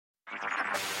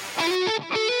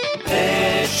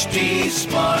HT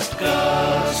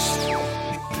Smartcast.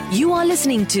 You are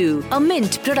listening to a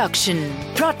Mint production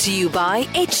brought to you by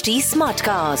HT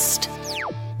Smartcast.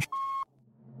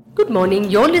 Good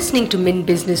morning. You're listening to Mint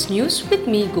Business News with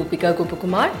me, Gopika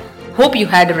Gopakumar. Hope you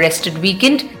had a rested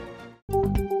weekend.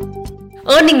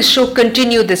 Earnings show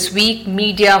continue this week.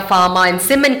 Media, pharma and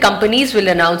cement companies will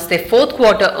announce their fourth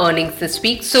quarter earnings this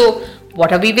week. So,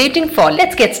 what are we waiting for?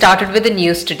 Let's get started with the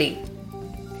news today.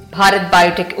 Bharat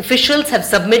Biotech officials have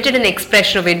submitted an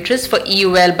expression of interest for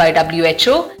EUL by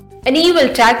WHO. An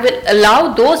EUL tag will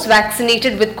allow those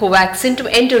vaccinated with Covaxin to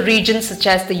enter regions such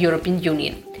as the European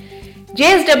Union.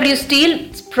 JSW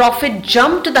Steel's profit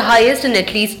jumped to the highest in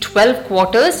at least 12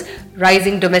 quarters.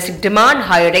 Rising domestic demand,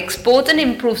 higher exports and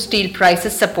improved steel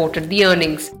prices supported the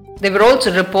earnings. There were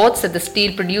also reports that the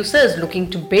steel producer is looking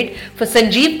to bid for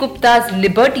Sanjeev Gupta's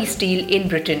Liberty Steel in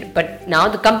Britain, but now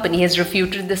the company has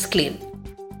refuted this claim.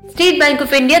 State Bank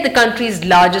of India, the country's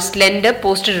largest lender,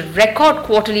 posted a record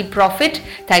quarterly profit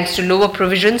thanks to lower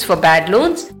provisions for bad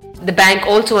loans. The bank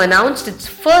also announced its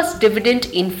first dividend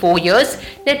in 4 years.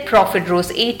 Net profit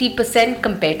rose 80%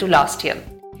 compared to last year.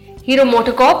 Hero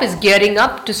MotoCorp is gearing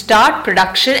up to start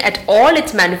production at all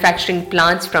its manufacturing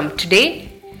plants from today.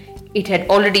 It had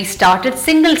already started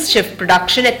single shift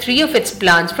production at 3 of its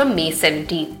plants from May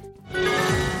 17.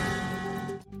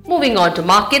 Moving on to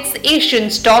markets, Asian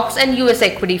stocks and US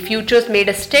equity futures made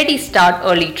a steady start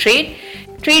early trade.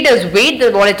 Traders weighed the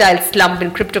volatile slump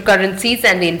in cryptocurrencies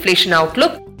and the inflation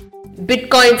outlook.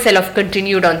 Bitcoin sell-off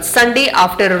continued on Sunday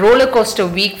after a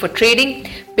rollercoaster week for trading.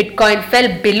 Bitcoin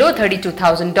fell below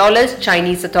 $32,000.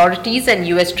 Chinese authorities and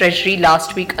US Treasury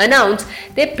last week announced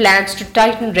their plans to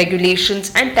tighten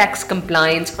regulations and tax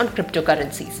compliance on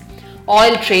cryptocurrencies.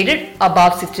 Oil traded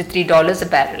above $63 a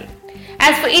barrel.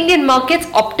 As for Indian markets,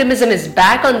 optimism is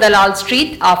back on Dalal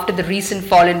Street after the recent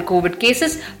fall in COVID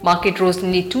cases. Market rose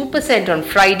nearly 2% on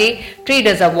Friday.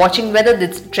 Traders are watching whether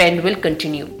this trend will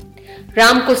continue.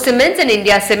 Ramco Cements and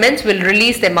India Cements will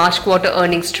release their March quarter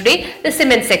earnings today. The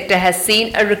cement sector has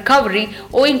seen a recovery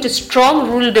owing to strong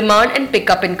rural demand and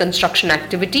pickup in construction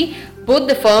activity. Both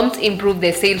the firms improved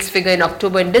their sales figure in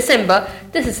October and December.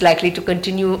 This is likely to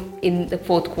continue in the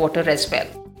fourth quarter as well.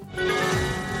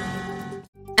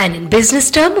 And in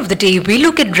business term of the day, we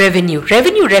look at revenue.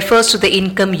 Revenue refers to the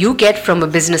income you get from a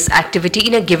business activity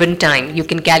in a given time. You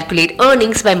can calculate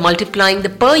earnings by multiplying the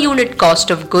per unit cost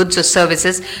of goods or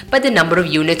services by the number of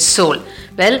units sold.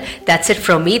 Well, that's it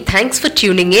from me. Thanks for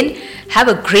tuning in. Have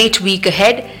a great week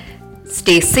ahead.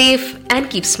 Stay safe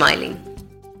and keep smiling.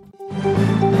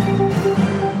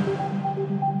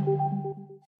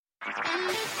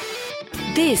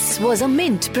 This was a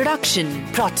Mint production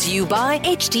brought to you by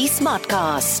HT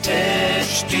Smartcast.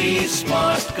 HT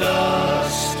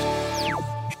Smartcast.